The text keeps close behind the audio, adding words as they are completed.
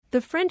The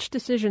French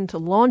decision to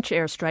launch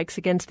airstrikes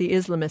against the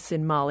Islamists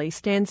in Mali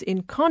stands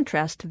in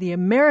contrast to the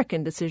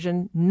American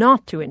decision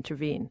not to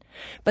intervene.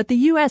 But the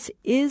U.S.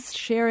 is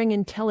sharing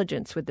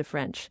intelligence with the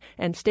French,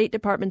 and State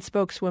Department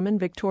spokeswoman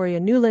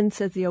Victoria Nuland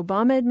says the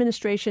Obama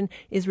administration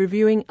is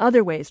reviewing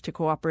other ways to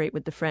cooperate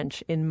with the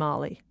French in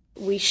Mali.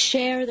 We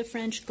share the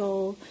French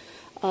goal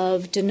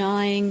of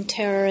denying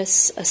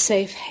terrorists a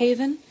safe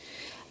haven.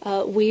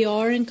 We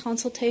are in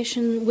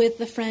consultation with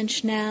the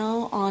French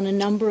now on a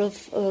number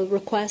of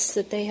requests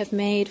that they have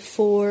made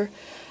for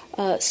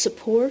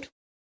support.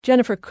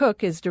 Jennifer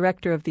Cooke is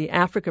director of the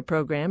Africa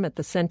program at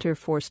the Center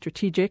for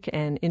Strategic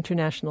and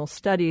International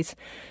Studies.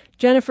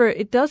 Jennifer,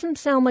 it doesn't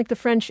sound like the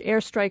French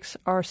airstrikes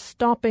are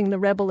stopping the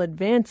rebel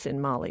advance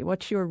in Mali.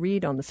 What's your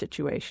read on the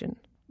situation?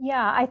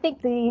 Yeah, I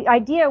think the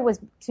idea was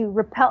to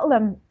repel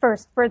them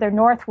first further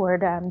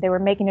northward. They were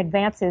making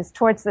advances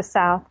towards the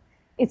south.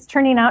 It's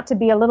turning out to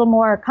be a little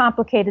more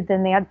complicated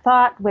than they had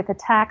thought, with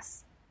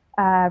attacks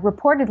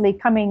reportedly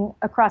coming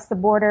across the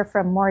border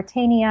from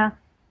Mauritania.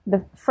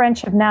 The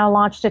French have now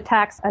launched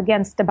attacks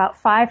against about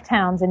 5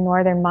 towns in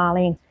northern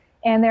Mali,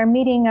 and they're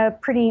meeting a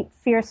pretty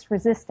fierce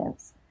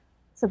resistance.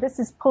 So this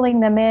is pulling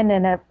them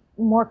in a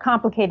more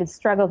complicated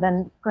struggle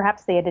than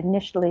perhaps they had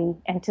initially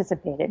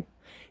anticipated.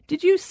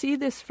 Did you see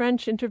this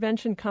French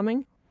intervention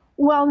coming?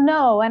 Well,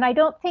 no, and I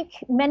don't think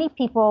many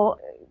people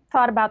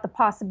thought about the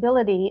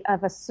possibility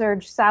of a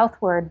surge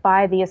southward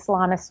by the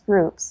Islamist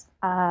groups.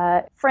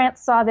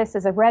 France saw this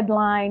as a red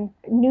line,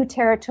 new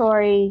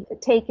territory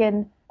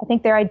taken. I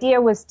think their idea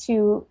was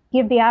to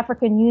give the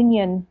African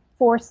Union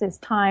forces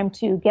time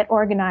to get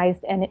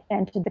organized and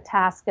to the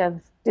task of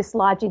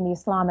dislodging the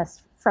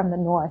Islamists from the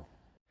north.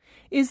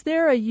 Is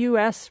there a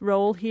U.S.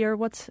 role here?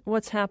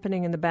 What's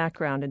happening in the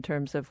background in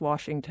terms of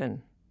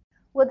Washington?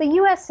 Well, the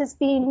U.S. has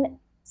been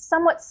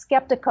somewhat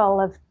skeptical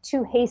of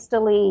too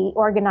hastily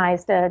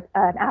organized an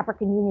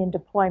African Union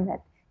deployment.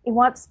 It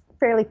wants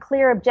fairly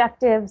clear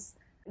objectives,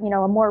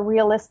 a more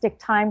realistic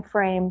time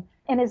frame,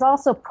 and has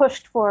also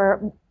pushed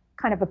for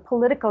kind of a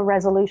political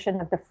resolution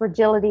of the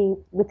fragility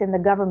within the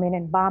government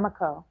in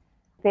Bamako.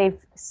 They've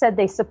said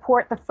they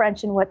support the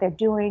French in what they're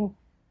doing.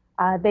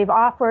 They've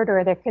offered,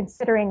 or they're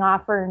considering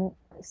offering,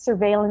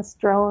 surveillance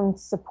drone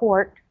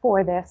support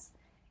for this.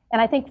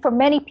 And I think for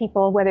many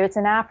people, whether it's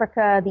in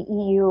Africa, the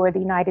EU, or the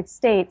United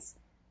States,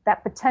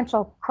 that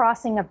potential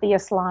crossing of the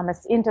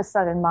Islamists into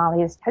southern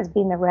Mali has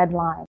been the red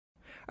line.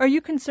 Are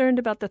you concerned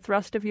about the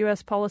thrust of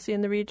U.S. policy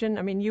in the region?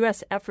 I mean,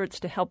 U.S.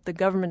 efforts to help the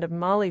government of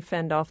Mali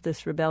fend off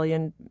this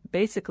rebellion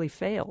basically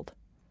failed.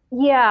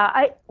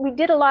 Yeah, we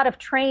did a lot of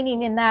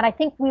training in that. I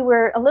think we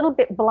were a little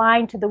bit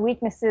blind to the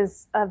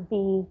weaknesses of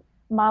the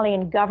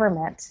Malian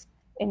government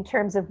in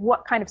terms of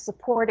what kind of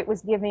support it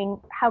was giving,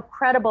 how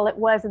credible it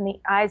was in the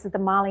eyes of the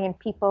Malian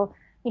people.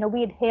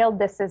 We had hailed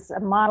this as a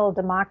model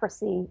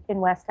democracy in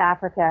West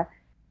Africa.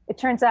 It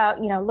turns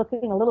out,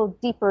 looking a little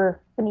deeper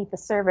beneath the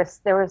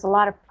surface, there was a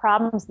lot of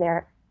problems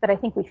there that I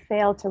think we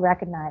failed to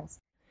recognize.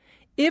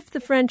 If the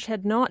French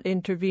had not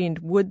intervened,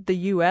 would the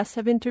U.S.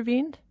 have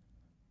intervened?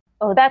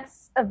 Oh,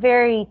 that's a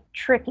very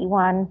tricky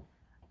one.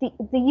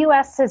 The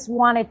U.S. has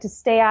wanted to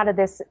stay out of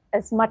this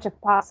as much as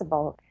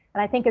possible.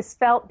 And I think has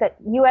felt that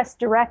U.S.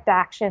 direct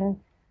action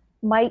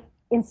might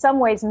in some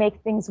ways make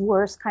things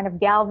worse, kind of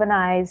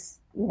galvanize,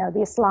 the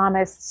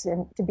Islamists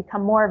and to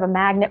become more of a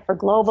magnet for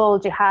global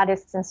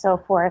jihadists and so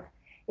forth.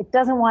 It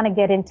doesn't want to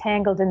get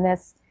entangled in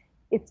this.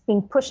 It's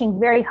been pushing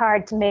very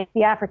hard to make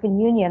the African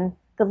Union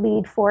the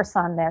lead force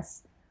on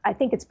this. I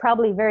think it's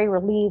probably very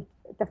relieved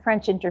that the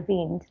French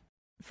intervened.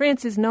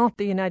 France is not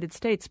the United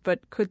States,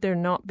 but could there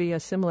not be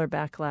a similar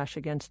backlash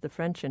against the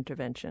French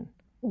intervention?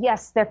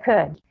 Yes, there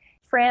could.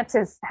 France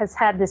has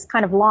had this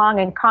kind of long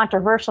and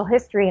controversial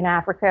history in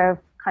Africa of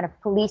kind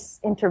of police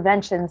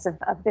interventions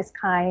of this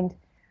kind.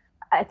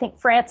 I think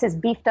France has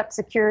beefed up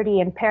security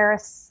in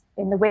Paris.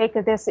 In the wake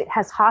of this, it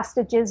has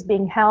hostages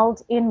being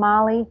held in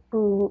Mali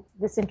who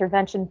this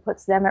intervention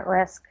puts them at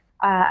risk.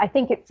 I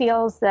think it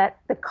feels that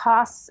the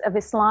costs of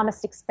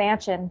Islamist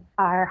expansion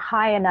are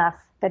high enough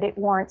that it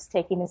warrants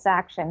taking this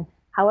action,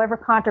 however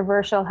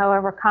controversial,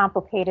 however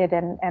complicated,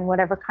 and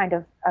whatever kind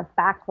of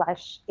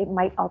backlash it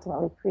might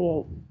ultimately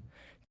create.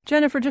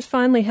 Jennifer, just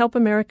finally, help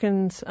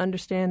Americans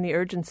understand the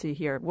urgency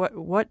here.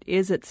 What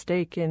is at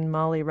stake in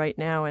Mali right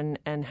now,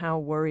 and how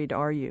worried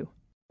are you?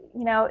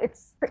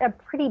 It's a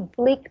pretty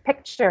bleak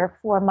picture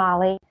for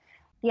Mali.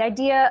 The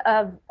idea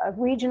of a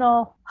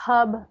regional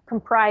hub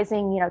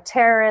comprising,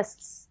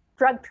 terrorists,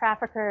 drug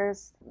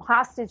traffickers,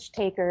 hostage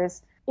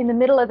takers in the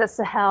middle of the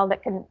Sahel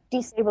that can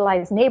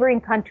destabilize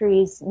neighboring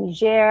countries,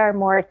 Niger,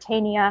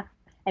 Mauritania,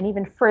 and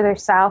even further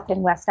south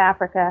in West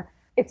Africa,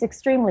 it's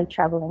extremely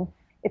troubling.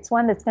 It's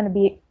one that's going to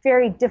be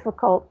very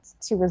difficult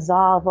to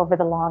resolve over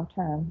the long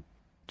term.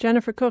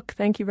 Jennifer Cooke,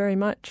 thank you very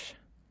much.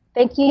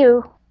 Thank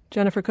you.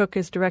 Jennifer Cooke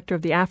is director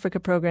of the Africa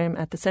program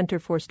at the Center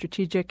for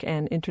Strategic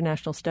and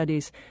International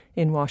Studies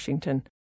in Washington.